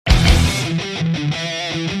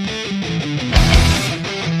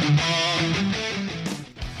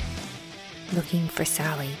Looking for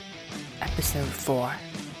Sally, Episode 4.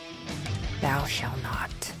 Thou Shalt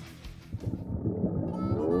Not.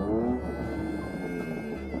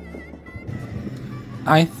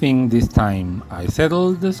 I think this time I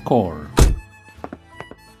settled the score.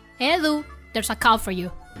 Hey Lou, there's a call for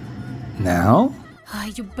you. Now?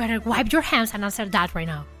 You better wipe your hands and answer that right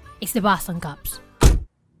now. It's the Boston Cops.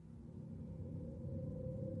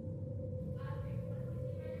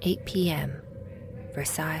 8 p.m.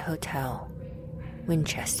 Versailles Hotel,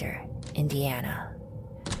 Winchester, Indiana.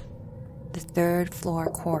 The third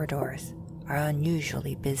floor corridors are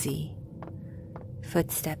unusually busy.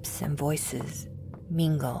 Footsteps and voices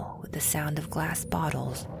mingle with the sound of glass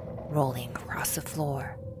bottles rolling across the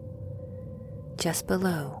floor. Just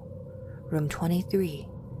below, room 23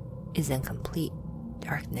 is in complete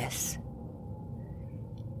darkness.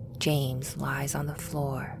 James lies on the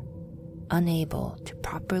floor, unable to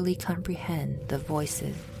properly comprehend the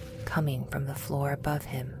voices coming from the floor above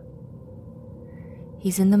him.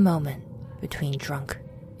 He's in the moment between drunk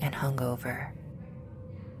and hungover.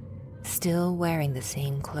 Still wearing the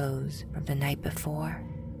same clothes from the night before,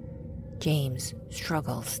 James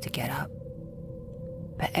struggles to get up.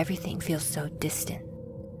 But everything feels so distant,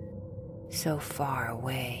 so far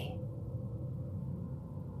away.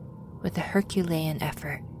 With a Herculean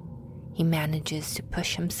effort, he manages to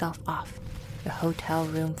push himself off the hotel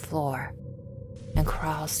room floor and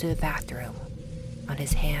crawls to the bathroom on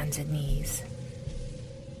his hands and knees.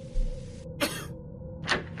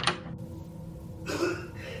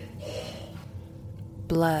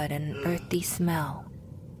 Blood and an earthy smell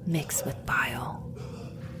mix with bile.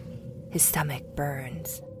 His stomach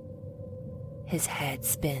burns. His head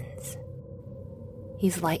spins.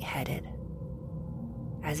 He's lightheaded,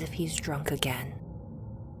 as if he's drunk again.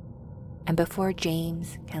 And before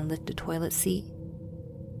James can lift the toilet seat,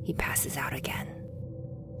 he passes out again.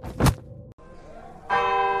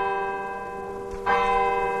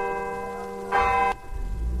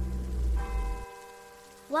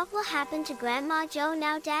 What will happen to Grandma Joe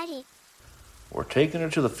now, Daddy? We're taking her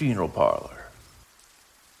to the funeral parlor.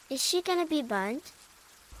 Is she gonna be burnt?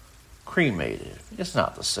 Cremated. It's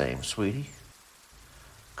not the same, sweetie.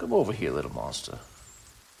 Come over here, little monster.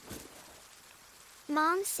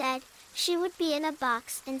 Mom said she would be in a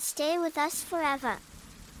box and stay with us forever.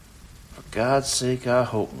 For God's sake, I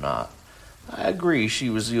hope not. I agree she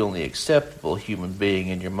was the only acceptable human being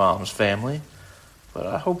in your mom's family, but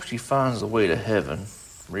I hope she finds the way to heaven,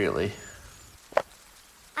 really.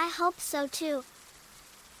 I hope so too.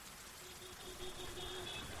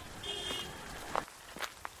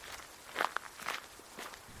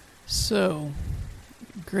 So,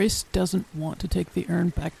 Grace doesn't want to take the urn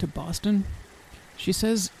back to Boston. She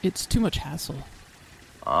says it's too much hassle.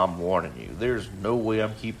 I'm warning you, there's no way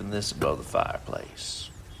I'm keeping this above the fireplace.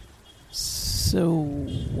 So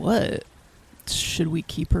what? Should we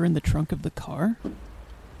keep her in the trunk of the car?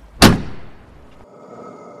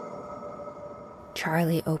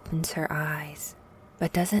 Charlie opens her eyes,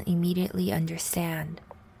 but doesn't immediately understand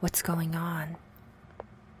what's going on.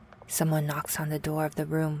 Someone knocks on the door of the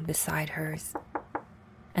room beside hers,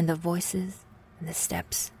 and the voices and the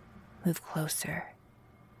steps move closer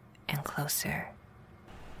and closer.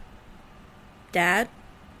 Dad?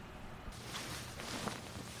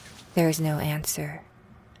 There is no answer,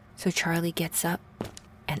 so Charlie gets up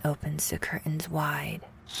and opens the curtains wide.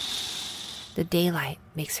 The daylight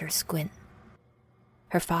makes her squint.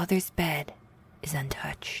 Her father's bed is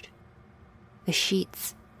untouched, the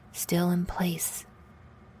sheets still in place.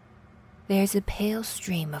 There's a pale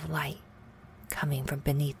stream of light coming from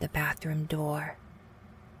beneath the bathroom door,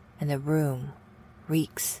 and the room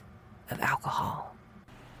reeks of alcohol.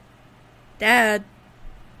 Dad?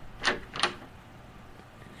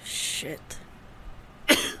 Shit.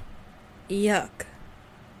 Yuck.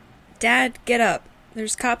 Dad, get up.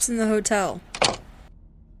 There's cops in the hotel.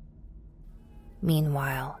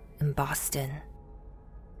 Meanwhile, in Boston,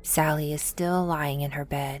 Sally is still lying in her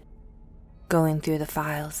bed, going through the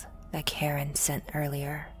files that Karen sent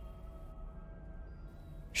earlier.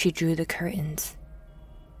 She drew the curtains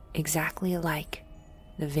exactly like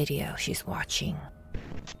the video she's watching.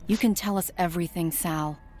 You can tell us everything,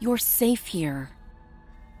 Sal. You're safe here.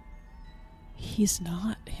 He's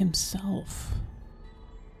not himself.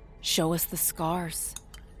 Show us the scars.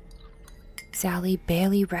 Sally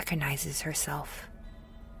barely recognizes herself.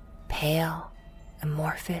 Pale,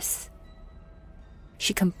 amorphous.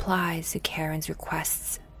 She complies to Karen's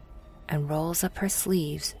requests and rolls up her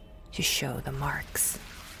sleeves to show the marks.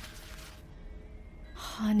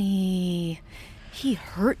 Honey, he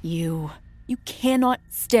hurt you. You cannot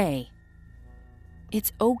stay.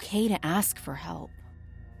 It's okay to ask for help.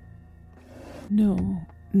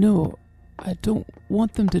 No, I don't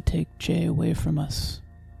want them to take Jay away from us.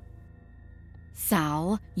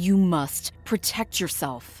 Sal, you must protect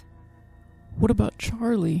yourself. What about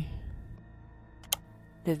Charlie?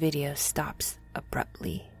 The video stops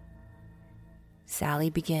abruptly. Sally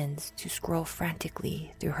begins to scroll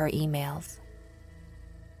frantically through her emails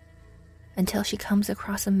until she comes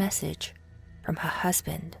across a message from her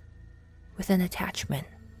husband with an attachment.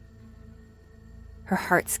 Her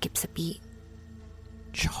heart skips a beat.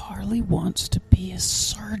 Charlie wants to be a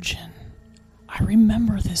surgeon. I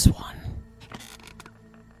remember this one.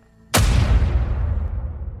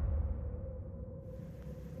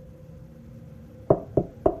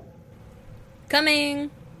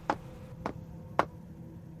 Coming!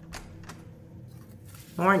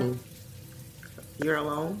 Morning. You're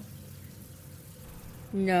alone?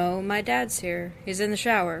 No, my dad's here. He's in the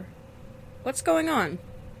shower. What's going on?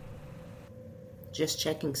 Just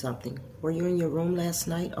checking something. Were you in your room last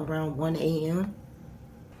night around 1 a.m.?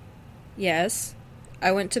 Yes.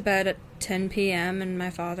 I went to bed at 10 p.m. and my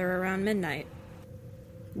father around midnight.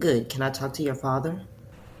 Good. Can I talk to your father?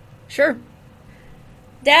 Sure.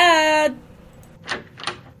 Dad!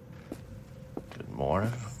 Good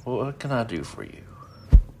morning. What can I do for you?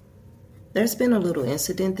 There's been a little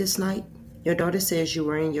incident this night. Your daughter says you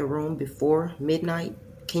were in your room before midnight.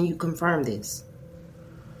 Can you confirm this?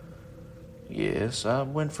 Yes, I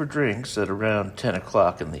went for drinks at around 10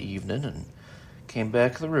 o'clock in the evening and came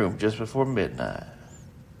back in the room just before midnight.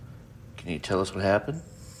 Can you tell us what happened?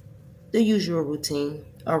 The usual routine.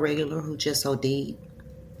 A regular who just OD'd.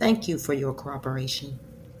 Thank you for your cooperation.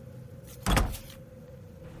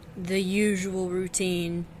 The usual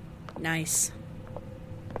routine. Nice.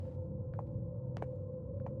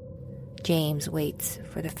 James waits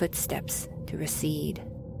for the footsteps to recede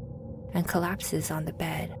and collapses on the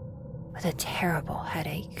bed with a terrible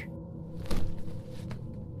headache.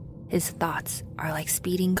 His thoughts are like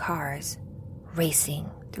speeding cars racing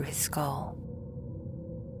through his skull.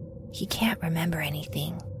 He can't remember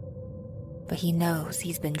anything, but he knows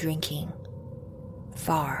he's been drinking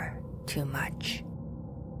far too much.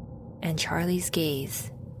 And Charlie's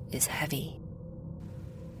gaze is heavy.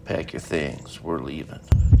 Pack your things. We're leaving.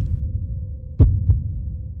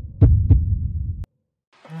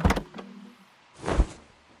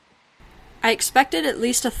 I expected at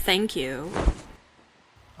least a thank you.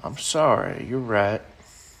 I'm sorry. You're right.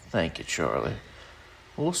 Thank you, Charlie.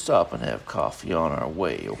 We'll stop and have coffee on our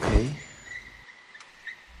way, okay?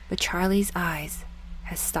 But Charlie's eyes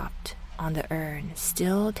has stopped on the urn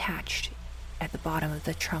still attached at the bottom of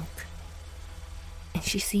the trunk, and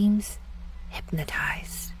she seems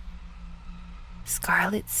hypnotized.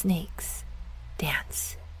 Scarlet snakes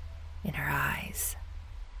dance in her eyes.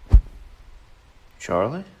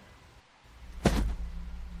 Charlie?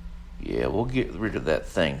 Yeah, we'll get rid of that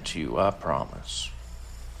thing too, I promise.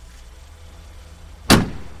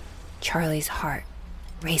 Charlie's heart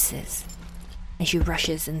races and she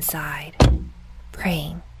rushes inside,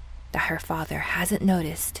 praying that her father hasn't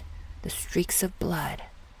noticed the streaks of blood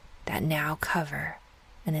that now cover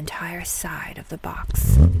an entire side of the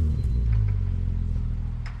box.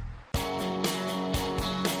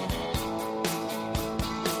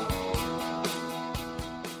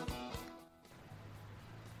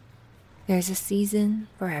 There's a season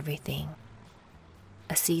for everything.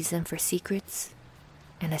 A season for secrets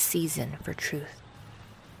and a season for truth.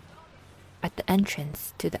 At the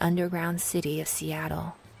entrance to the underground city of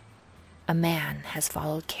Seattle, a man has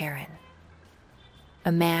followed Karen.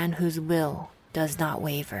 A man whose will does not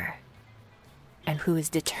waver and who is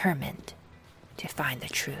determined to find the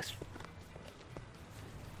truth.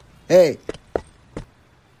 Hey.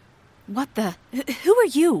 What the? Who are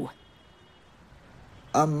you?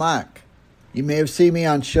 I'm Mike. You may have seen me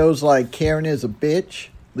on shows like Karen is a Bitch,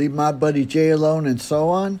 Leave My Buddy Jay Alone, and so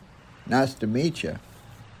on. Nice to meet you.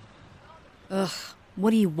 Ugh,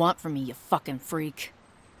 what do you want from me, you fucking freak?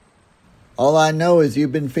 All I know is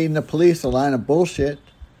you've been feeding the police a line of bullshit.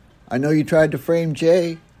 I know you tried to frame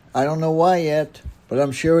Jay. I don't know why yet, but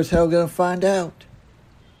I'm sure as hell gonna find out.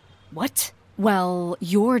 What? Well,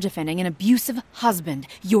 you're defending an abusive husband.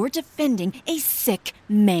 You're defending a sick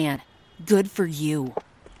man. Good for you.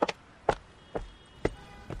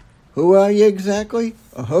 Who are you exactly?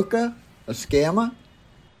 A hooker? A scammer?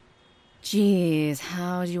 Jeez,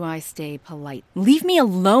 how do I stay polite? Leave me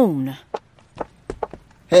alone.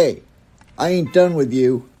 Hey, I ain't done with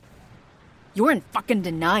you. You're in fucking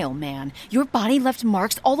denial, man. Your body left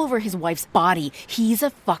marks all over his wife's body. He's a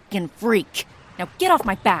fucking freak. Now get off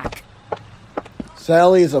my back.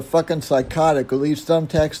 Sally is a fucking psychotic who leaves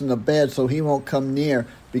thumbtacks in the bed so he won't come near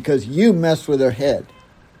because you messed with her head.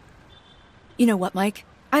 You know what, Mike?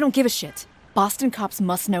 I don't give a shit. Boston cops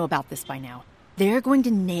must know about this by now. They're going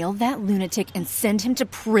to nail that lunatic and send him to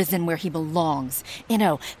prison where he belongs.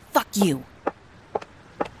 Fuck you.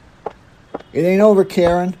 It ain't over,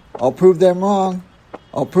 Karen. I'll prove them wrong.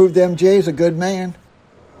 I'll prove them Jay's a good man.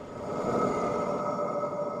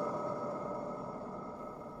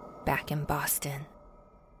 Back in Boston,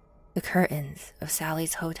 the curtains of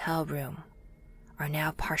Sally's hotel room are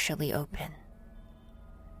now partially open.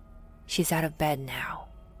 She's out of bed now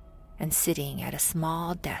and sitting at a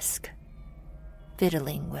small desk,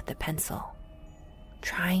 fiddling with a pencil,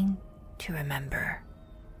 trying to remember.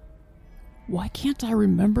 Why can't I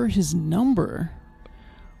remember his number?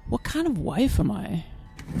 What kind of wife am I?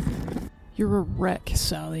 You're a wreck,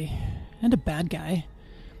 Sally, and a bad guy.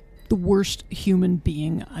 The worst human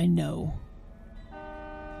being I know.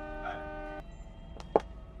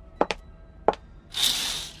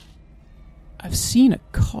 I've seen a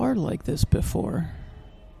car like this before.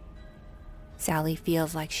 Sally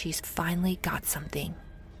feels like she's finally got something.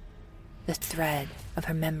 The thread of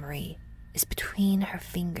her memory is between her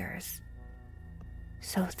fingers.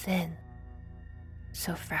 So thin,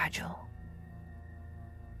 so fragile.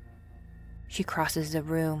 She crosses the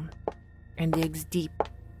room and digs deep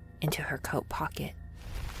into her coat pocket.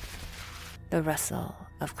 The rustle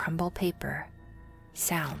of crumbled paper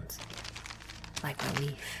sounds like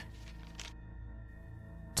relief.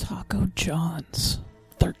 Taco John's,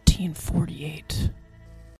 1348.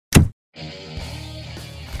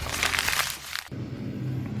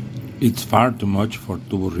 It's far too much for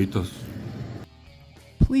 2 burritos.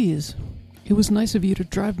 Please, it was nice of you to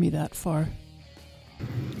drive me that far.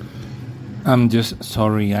 I'm just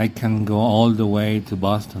sorry I can't go all the way to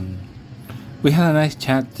Boston. We had a nice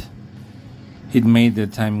chat. It made the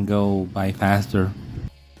time go by faster.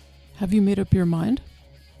 Have you made up your mind?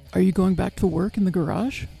 Are you going back to work in the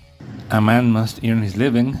garage? A man must earn his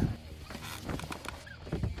living.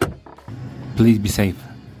 Please be safe.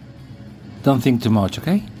 Don't think too much,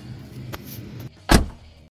 okay?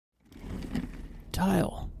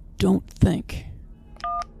 Dial, don't think.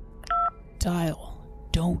 Dial,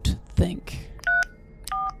 don't think.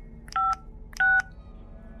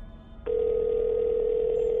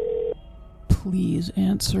 Please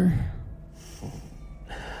answer.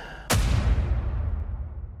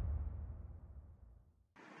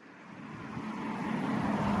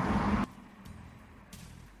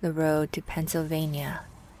 The road to Pennsylvania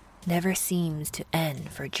never seems to end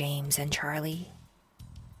for James and Charlie.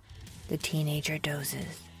 The teenager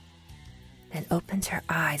dozes, then opens her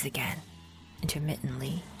eyes again,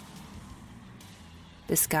 intermittently.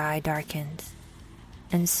 The sky darkens,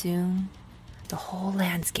 and soon the whole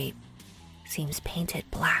landscape seems painted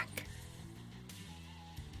black.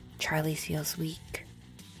 Charlie feels weak,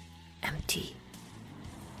 empty.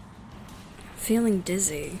 Feeling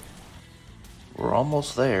dizzy. We're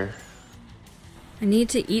almost there. I need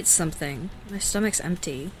to eat something. My stomach's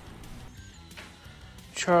empty.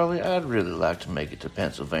 Charlie, I'd really like to make it to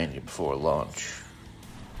Pennsylvania before lunch.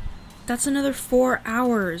 That's another 4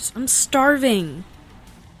 hours. I'm starving.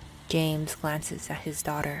 James glances at his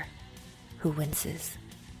daughter, who winces.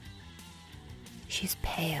 She's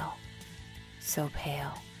pale, so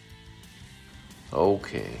pale.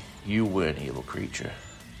 Okay, you win, evil creature.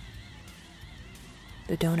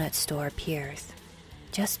 The donut store appears,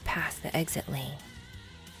 just past the exit lane.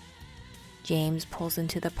 James pulls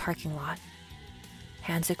into the parking lot,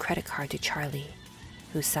 hands a credit card to Charlie,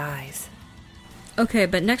 who sighs. Okay,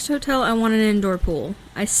 but next hotel I want an indoor pool.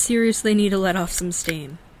 I seriously need to let off some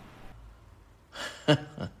steam.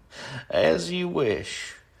 As you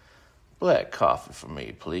wish. Black coffee for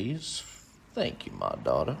me, please. Thank you, my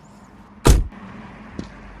daughter.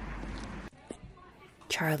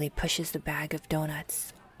 Charlie pushes the bag of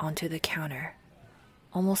donuts onto the counter,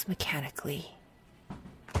 almost mechanically.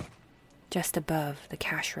 Just above the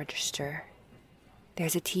cash register,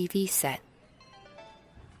 there's a TV set.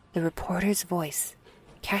 The reporter's voice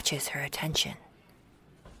catches her attention,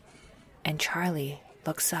 and Charlie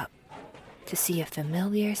looks up to see a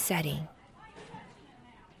familiar setting.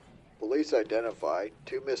 Police identified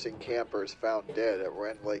 2 missing campers found dead at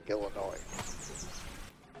Wren Lake, Illinois.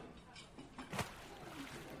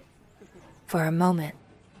 For a moment,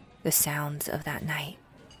 the sounds of that night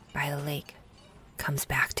by the lake comes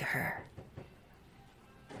back to her.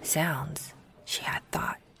 Sounds she had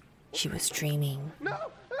thought she was dreaming.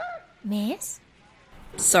 Miss,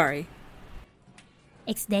 Sorry.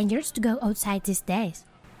 it's dangerous to go outside these days.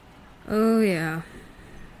 Oh, yeah.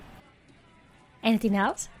 Anything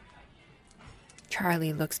else?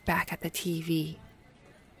 Charlie looks back at the TV,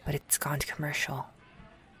 but it's gone to commercial.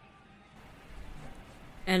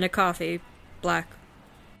 And a coffee, Black.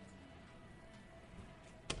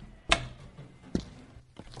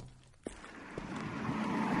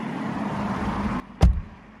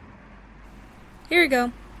 Here you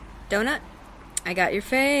go. Donut. I got your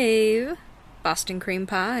fave. Boston cream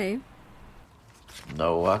pie.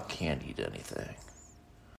 No, I can't eat anything.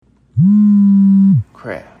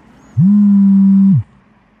 Crap.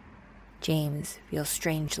 James feels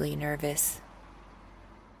strangely nervous.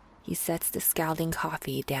 He sets the scalding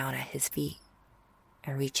coffee down at his feet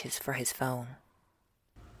and reaches for his phone.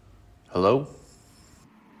 Hello?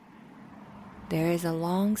 There is a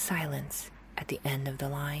long silence at the end of the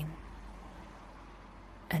line.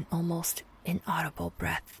 An almost inaudible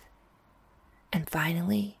breath. And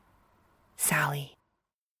finally, Sally.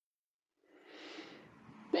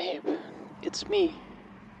 Babe, it's me.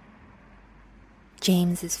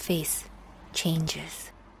 James's face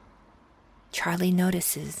changes. Charlie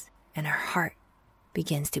notices, and her heart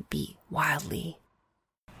begins to beat wildly.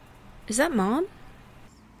 Is that Mom?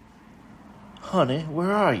 Honey,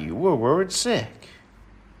 where are you? We're worried sick.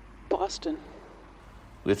 Boston.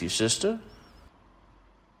 With your sister?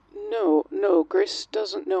 No, Grace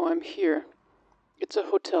doesn't know I'm here. It's a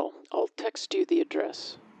hotel. I'll text you the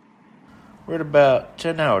address. We're at about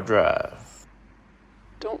 10-hour drive.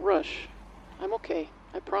 Don't rush. I'm okay,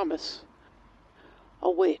 I promise.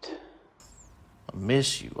 I'll wait. I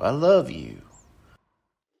miss you. I love you.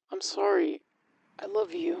 I'm sorry. I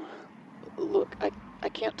love you. Look, I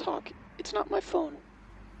can't talk. It's not my phone.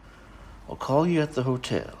 I'll call you at the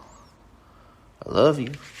hotel. I love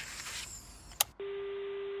you.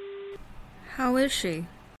 How is she?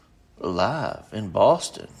 Alive in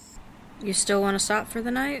Boston. You still want to stop for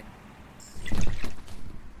the night?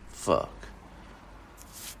 Fuck.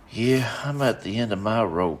 Yeah, I'm at the end of my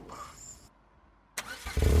rope.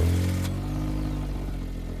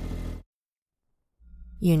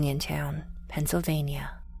 Uniontown,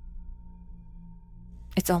 Pennsylvania.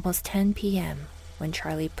 It's almost 10 p.m. when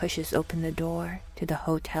Charlie pushes open the door to the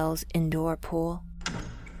hotel's indoor pool.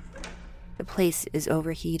 The place is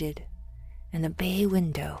overheated, and the bay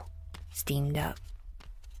window steamed up.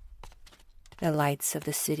 The lights of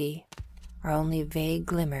the city are only vague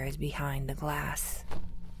glimmers behind the glass.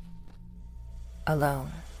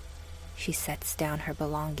 Alone, she sets down her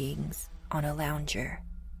belongings on a lounger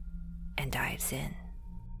and dives in.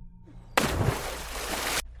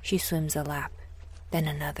 She swims a lap, then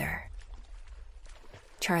another.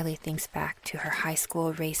 Charlie thinks back to her high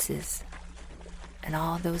school races and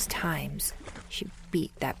all those times she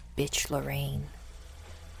beat that bitch Lorraine.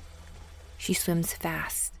 She swims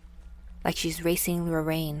fast, like she's racing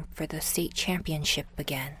Lorraine for the state championship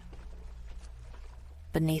again.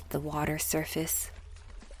 Beneath the water surface,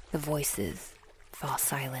 the voices fall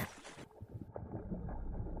silent.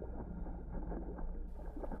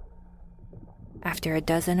 After a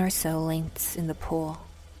dozen or so lengths in the pool,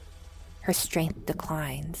 her strength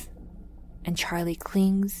declines, and Charlie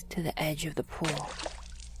clings to the edge of the pool.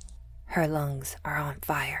 Her lungs are on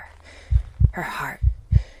fire, her heart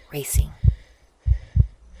racing.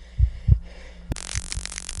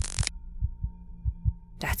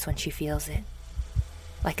 That's when she feels it,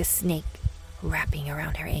 like a snake wrapping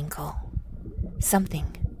around her ankle.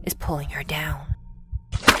 Something is pulling her down.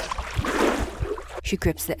 She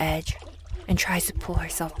grips the edge and tries to pull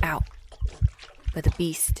herself out, but the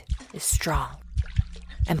beast is strong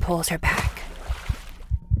and pulls her back.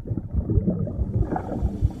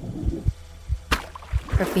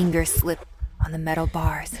 Her fingers slip on the metal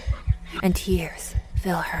bars, and tears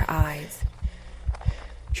fill her eyes.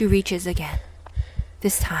 She reaches again,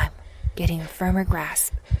 this time getting a firmer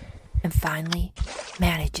grasp, and finally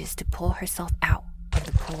manages to pull herself out of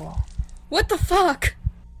the pool. What the fuck?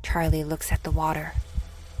 Charlie looks at the water,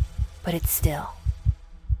 but it's still.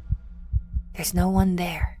 There's no one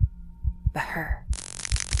there but her.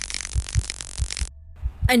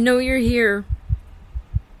 I know you're here.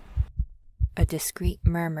 A discreet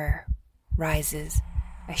murmur rises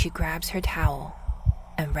as she grabs her towel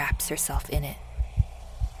and wraps herself in it.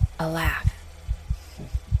 A laugh.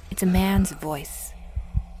 It's a man's voice,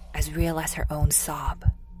 as real as her own sob.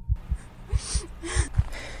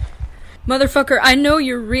 Motherfucker, I know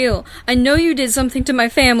you're real. I know you did something to my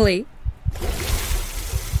family.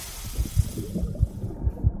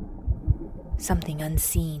 Something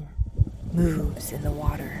unseen moves in the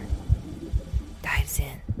water, dives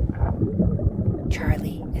in.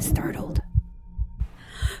 Charlie is startled.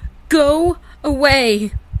 Go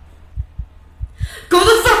away! Go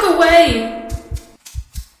the fuck away!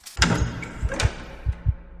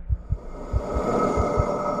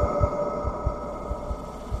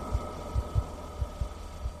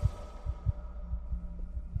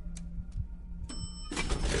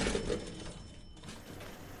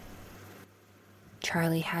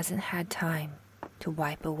 Charlie hasn't had time to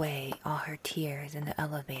wipe away all her tears in the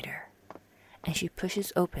elevator, and she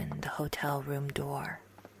pushes open the hotel room door,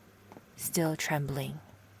 still trembling.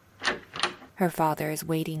 Her father is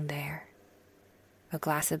waiting there, a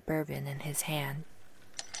glass of bourbon in his hand,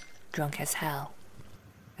 drunk as hell,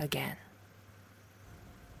 again.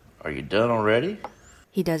 Are you done already?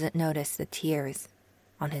 He doesn't notice the tears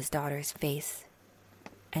on his daughter's face,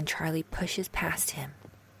 and Charlie pushes past him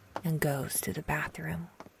and goes to the bathroom.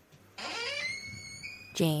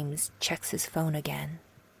 James checks his phone again.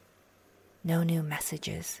 No new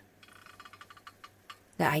messages.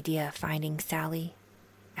 The idea of finding Sally,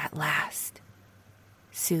 at last,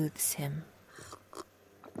 soothes him.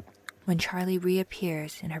 When Charlie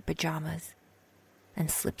reappears in her pajamas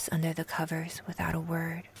and slips under the covers without a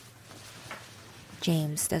word,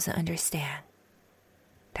 James doesn't understand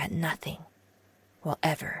that nothing will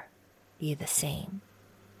ever be the same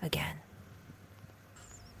again.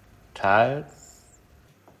 Tired?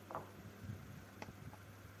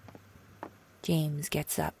 James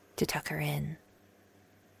gets up to tuck her in.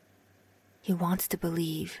 He wants to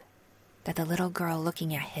believe that the little girl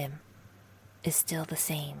looking at him is still the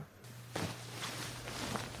same.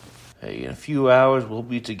 Hey, in a few hours we'll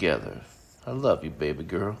be together. I love you, baby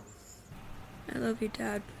girl. I love you,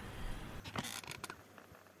 Dad.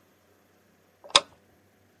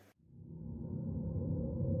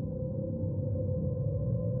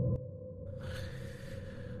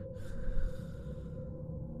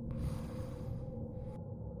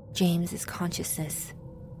 James's consciousness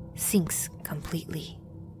sinks completely.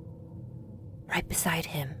 Right beside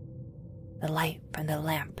him, the light from the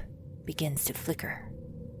lamp begins to flicker.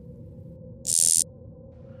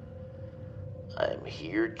 I'm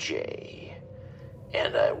here, Jay,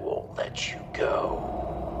 and I won't let you go.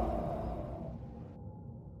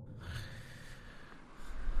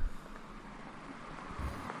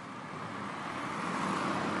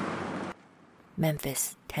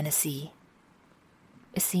 Memphis, Tennessee.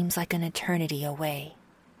 It seems like an eternity away.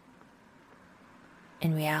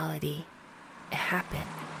 In reality, it happened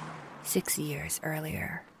 6 years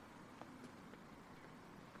earlier.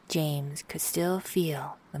 James could still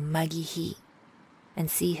feel the muggy heat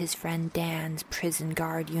and see his friend Dan's prison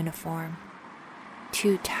guard uniform,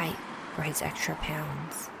 too tight for his extra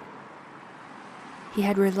pounds. He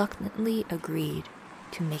had reluctantly agreed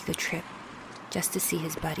to make the trip just to see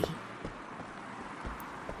his buddy.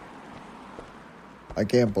 I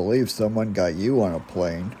can't believe someone got you on a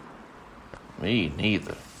plane. Me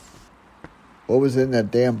neither. What was in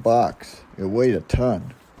that damn box? It weighed a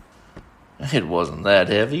ton. It wasn't that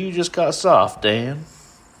heavy. You just got soft, Dan.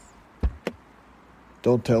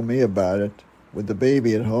 Don't tell me about it. With the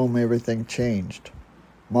baby at home, everything changed.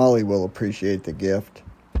 Molly will appreciate the gift.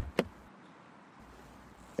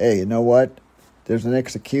 Hey, you know what? There's an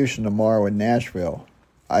execution tomorrow in Nashville.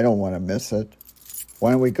 I don't want to miss it.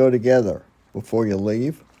 Why don't we go together before you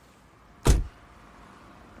leave?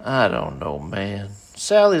 I don't know, man.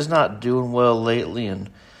 Sally's not doing well lately, and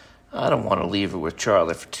I don't want to leave her with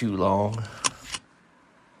Charlie for too long.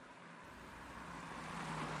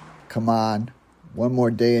 Come on. One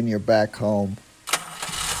more day and you're back home.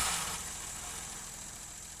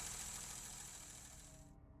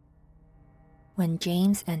 When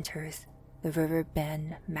James enters the River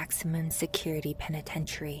Bend Maximum Security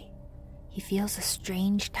Penitentiary, he feels a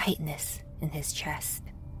strange tightness in his chest.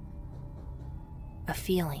 A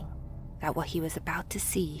feeling that what he was about to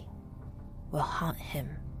see will haunt him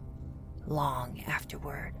long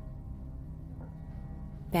afterward.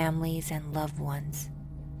 Families and loved ones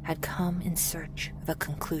had come in search of a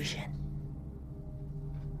conclusion,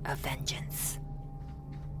 a vengeance.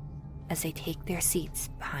 As they take their seats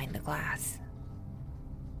behind the glass,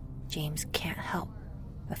 James can't help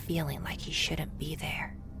but feeling like he shouldn't be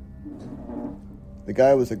there. The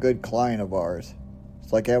guy was a good client of ours.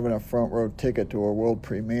 It's like having a front row ticket to a world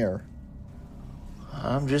premiere.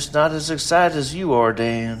 I'm just not as excited as you are,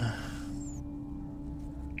 Dan.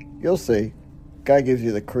 You'll see. Guy gives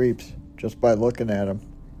you the creeps just by looking at him.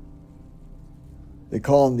 They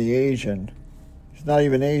call him the Asian. He's not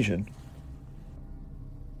even Asian.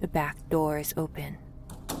 The back door is open,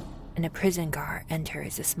 and a prison guard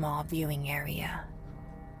enters a small viewing area.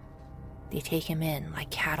 They take him in like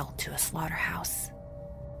cattle to a slaughterhouse.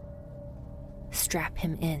 Strap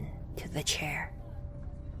him in to the chair.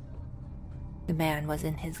 The man was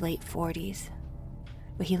in his late 40s,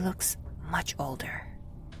 but he looks much older.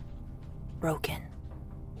 Broken.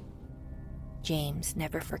 James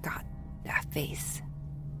never forgot that face.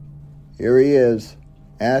 Here he is,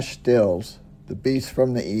 Ash Stills, the beast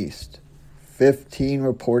from the east. 15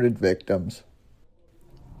 reported victims.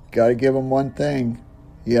 Gotta give him one thing.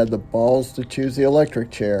 He had the balls to choose the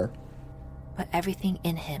electric chair. But everything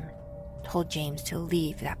in him told James to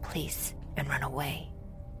leave that place and run away.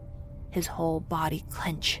 His whole body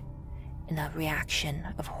clenched in a reaction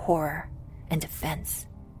of horror and defense.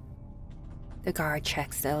 The guard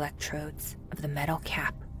checks the electrodes of the metal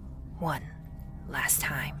cap one last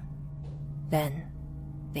time. Then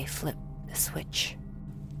they flip the switch.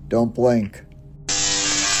 Don't blink.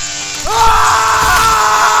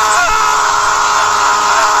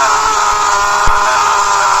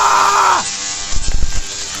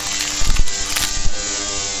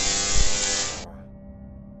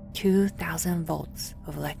 2,000 volts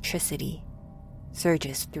of electricity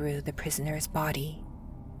surges through the prisoner's body.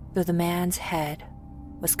 Though the man's head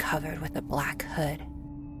was covered with a black hood,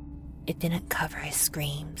 it didn't cover his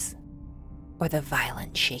screams or the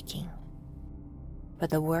violent shaking.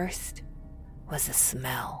 But the worst was the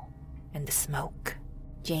smell and the smoke.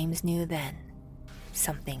 James knew then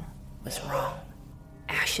something was wrong.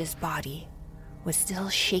 Ash's body was still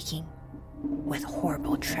shaking with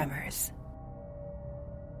horrible tremors.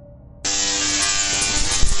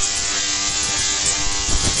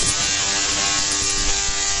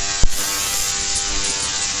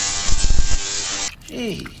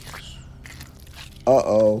 Jeez.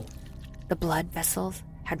 Uh-oh. The blood vessels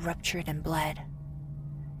had ruptured and bled.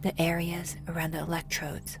 The areas around the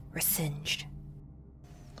electrodes were singed.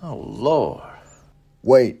 Oh, Lord.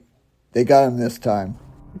 Wait, they got him this time.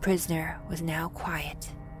 The prisoner was now quiet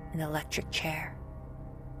in the electric chair,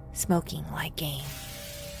 smoking like game.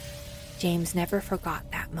 James never forgot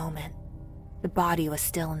that moment. The body was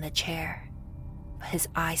still in the chair, but his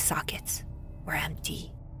eye sockets were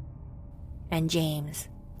empty. And James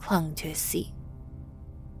clung to his seat,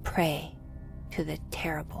 prey to the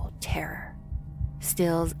terrible terror.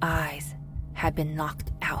 Still's eyes had been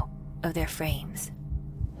knocked out of their frames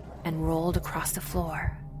and rolled across the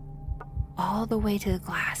floor, all the way to the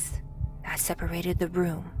glass that separated the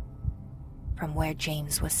room from where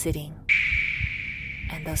James was sitting.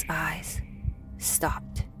 And those eyes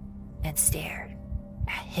stopped and stared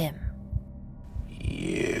at him.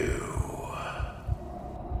 You.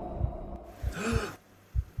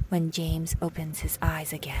 When James opens his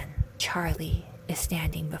eyes again, Charlie is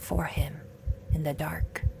standing before him in the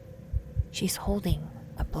dark. She's holding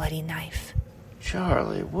a bloody knife.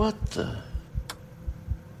 Charlie, what the...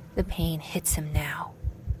 The pain hits him now.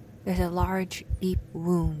 There's a large, deep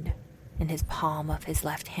wound in his palm of his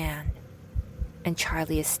left hand, and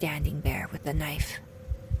Charlie is standing there with the knife,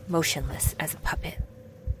 motionless as a puppet.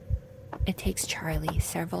 It takes Charlie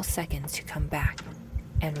several seconds to come back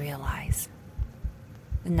and realize.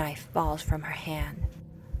 The knife falls from her hand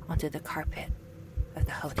onto the carpet of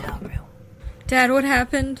the hotel room. Dad, what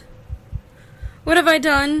happened? What have I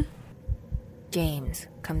done? James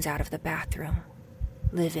comes out of the bathroom,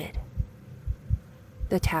 livid.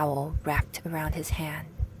 The towel wrapped around his hand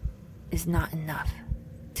is not enough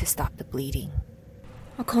to stop the bleeding.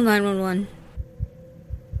 I'll call 911.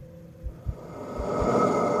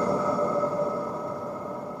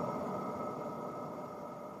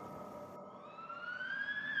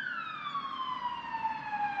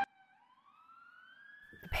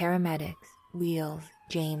 Paramedics wheels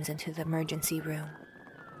James into the emergency room.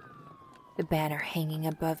 The banner hanging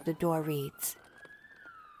above the door reads,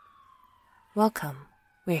 "Welcome,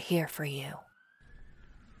 we're here for you."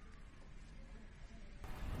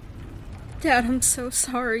 Dad, I'm so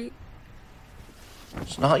sorry.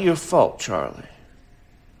 It's not your fault, Charlie.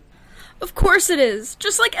 Of course it is,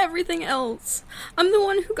 just like everything else. I'm the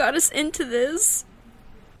one who got us into this.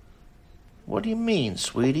 What do you mean,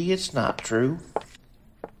 sweetie? It's not true.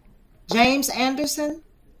 James Anderson,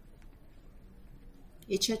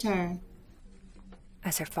 it's your turn.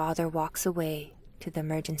 As her father walks away to the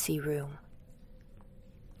emergency room,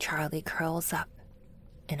 Charlie curls up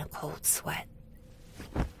in a cold sweat.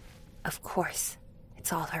 Of course,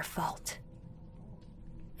 it's all her fault.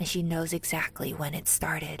 And she knows exactly when it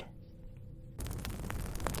started.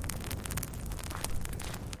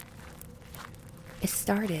 It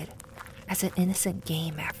started as an innocent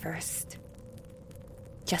game at first.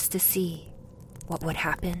 Just to see what would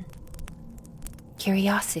happen.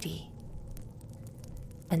 Curiosity.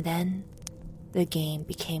 And then the game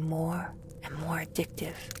became more and more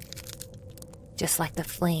addictive. Just like the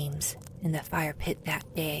flames in the fire pit that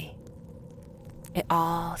day. It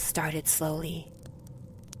all started slowly,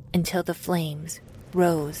 until the flames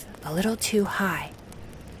rose a little too high,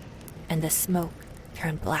 and the smoke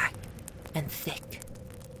turned black and thick.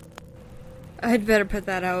 I'd better put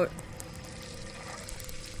that out.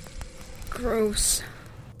 Gross.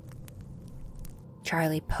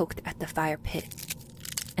 Charlie poked at the fire pit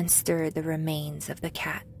and stirred the remains of the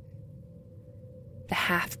cat. The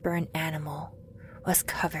half-burned animal was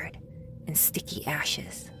covered in sticky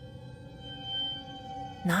ashes.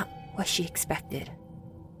 Not what she expected.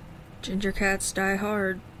 Ginger cats die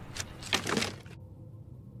hard.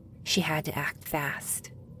 She had to act fast.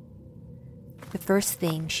 The first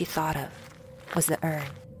thing she thought of was the urn.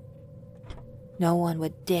 No one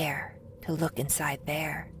would dare to look inside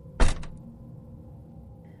there.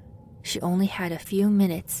 She only had a few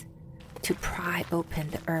minutes to pry open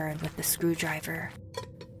the urn with the screwdriver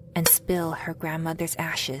and spill her grandmother's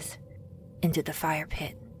ashes into the fire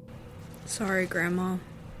pit. Sorry, Grandma.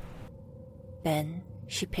 Then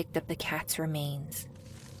she picked up the cat's remains.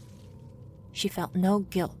 She felt no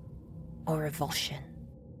guilt or revulsion,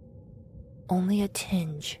 only a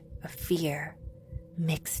tinge of fear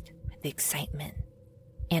mixed with excitement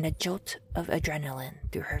and a jolt of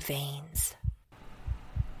adrenaline through her veins.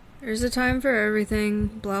 There's a time for everything.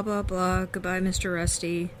 Blah, blah, blah. Goodbye, Mr.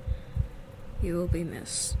 Rusty. You will be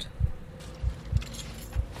missed.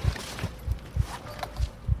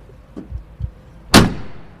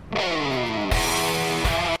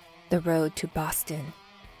 The road to Boston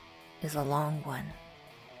is a long one,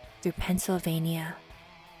 through Pennsylvania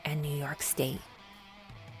and New York State.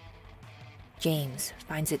 James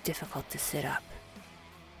finds it difficult to sit up,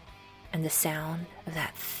 and the sound of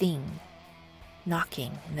that thing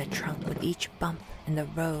knocking in the trunk with each bump in the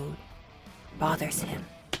road bothers him.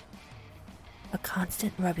 A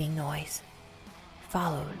constant rubbing noise,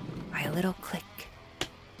 followed by a little click,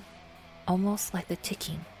 almost like the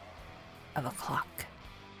ticking of a clock.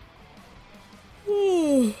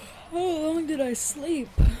 How long did I sleep?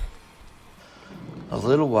 A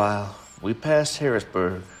little while. We passed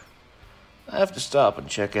Harrisburg. I have to stop and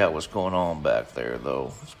check out what's going on back there,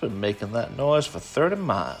 though. It's been making that noise for 30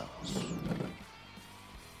 miles.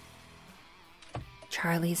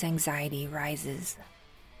 Charlie's anxiety rises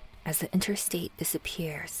as the interstate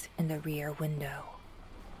disappears in the rear window.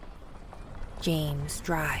 James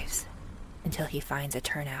drives until he finds a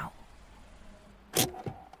turnout.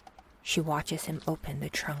 She watches him open the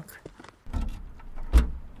trunk.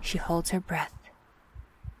 She holds her breath,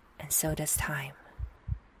 and so does time.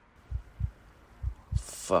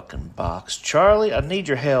 Fucking box. Charlie, I need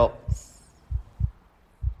your help.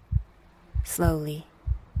 Slowly,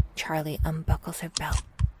 Charlie unbuckles her belt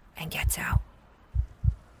and gets out.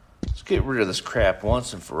 Let's get rid of this crap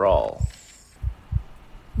once and for all.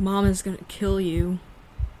 Mom is gonna kill you.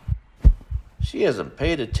 She hasn't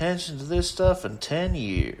paid attention to this stuff in 10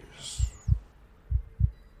 years.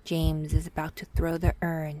 James is about to throw the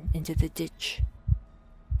urn into the ditch,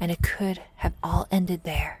 and it could have all ended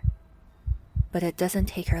there. But it doesn't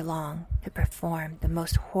take her long to perform the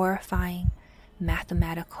most horrifying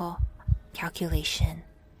mathematical calculation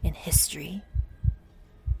in history.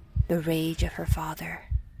 The rage of her father.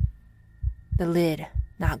 The lid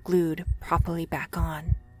not glued properly back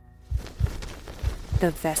on.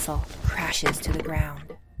 The vessel crashes to the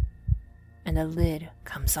ground, and the lid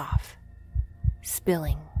comes off,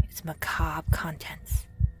 spilling its macabre contents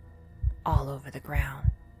all over the ground.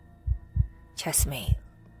 Chessmate,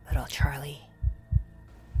 little Charlie.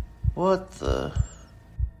 What the?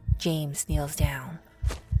 James kneels down,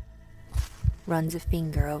 runs a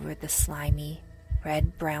finger over the slimy,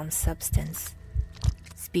 red-brown substance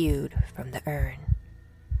spewed from the urn.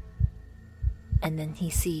 And then he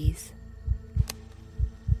sees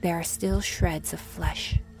there are still shreds of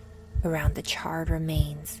flesh around the charred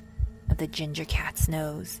remains of the ginger cat's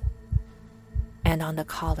nose, and on the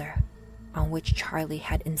collar on which Charlie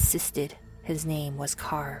had insisted his name was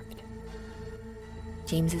carved.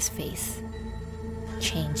 James's face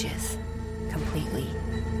changes completely.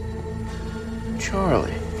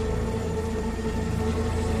 Charlie.